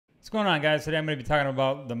What's going on, guys? Today I'm going to be talking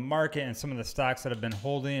about the market and some of the stocks that I've been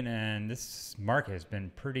holding, and this market has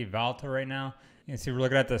been pretty volatile right now. You can see we're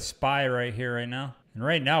looking at the SPY right here right now, and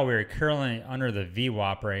right now we're currently under the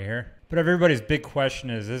VWAP right here. But everybody's big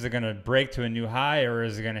question is it going to break to a new high, or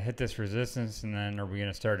is it going to hit this resistance, and then are we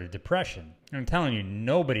going to start a depression? And I'm telling you,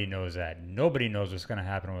 nobody knows that. Nobody knows what's going to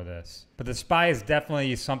happen with this. But the SPY is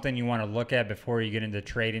definitely something you want to look at before you get into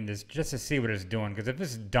trading, just to see what it's doing. Because if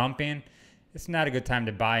it's dumping, it's not a good time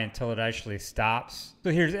to buy until it actually stops.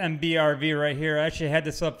 So here's NBRV right here. I actually had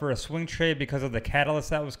this up for a swing trade because of the catalyst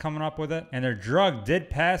that was coming up with it. And their drug did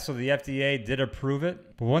pass, so the FDA did approve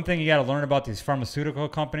it. But one thing you got to learn about these pharmaceutical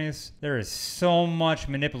companies, there is so much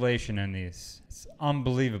manipulation in these. It's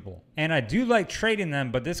unbelievable. And I do like trading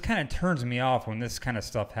them, but this kind of turns me off when this kind of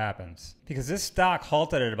stuff happens. Because this stock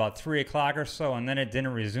halted at about 3 o'clock or so, and then it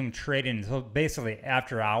didn't resume trading until basically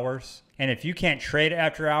after hours. And if you can't trade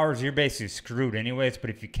after hours, you're basically screwed anyways.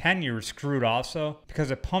 But if you can, you're screwed also,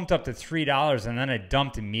 because it pumped up to $3 and then it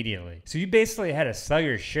dumped immediately. So you basically had to sell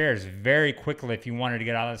your shares very quickly if you wanted to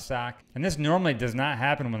get out of the stock. And this normally does not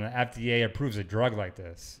happen when the FDA approves a drug like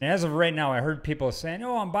this. And as of right now, I heard people saying,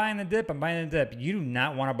 oh, I'm buying the dip, I'm buying the dip. You do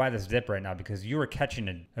not want to buy this dip right now because you are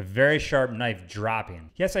catching a very sharp knife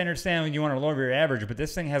dropping. Yes, I understand when you want to lower your average, but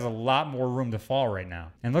this thing has a lot more room to fall right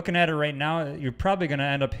now. And looking at it right now, you're probably going to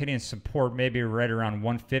end up hitting support maybe right around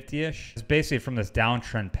 150-ish. It's basically from this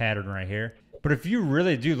downtrend pattern right here. But if you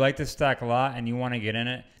really do like this stock a lot and you want to get in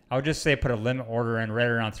it, I would just say put a limit order in right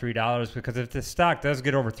around $3, because if the stock does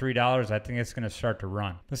get over $3, I think it's going to start to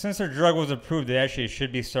run. But since their drug was approved, they actually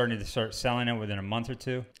should be starting to start selling it within a month or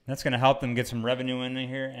two. That's going to help them get some revenue in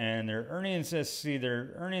here. And their earnings, let's see,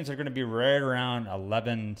 their earnings are going to be right around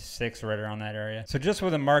 11.6, right around that area. So just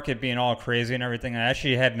with the market being all crazy and everything, I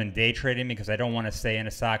actually have been day trading because I don't want to stay in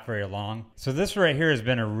a stock very long. So this right here has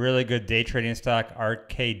been a really good day trading stock,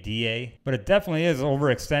 RKDA. But it definitely is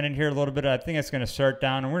overextended here a little bit. I think it's going to start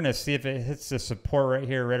down, and we're going to see if it hits the support right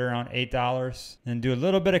here, right around $8. Then do a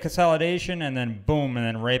little bit of consolidation, and then boom, and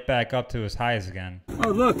then right back up to its highs again. Oh,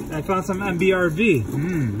 look, I found some NBRV.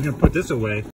 I'm going to put this away.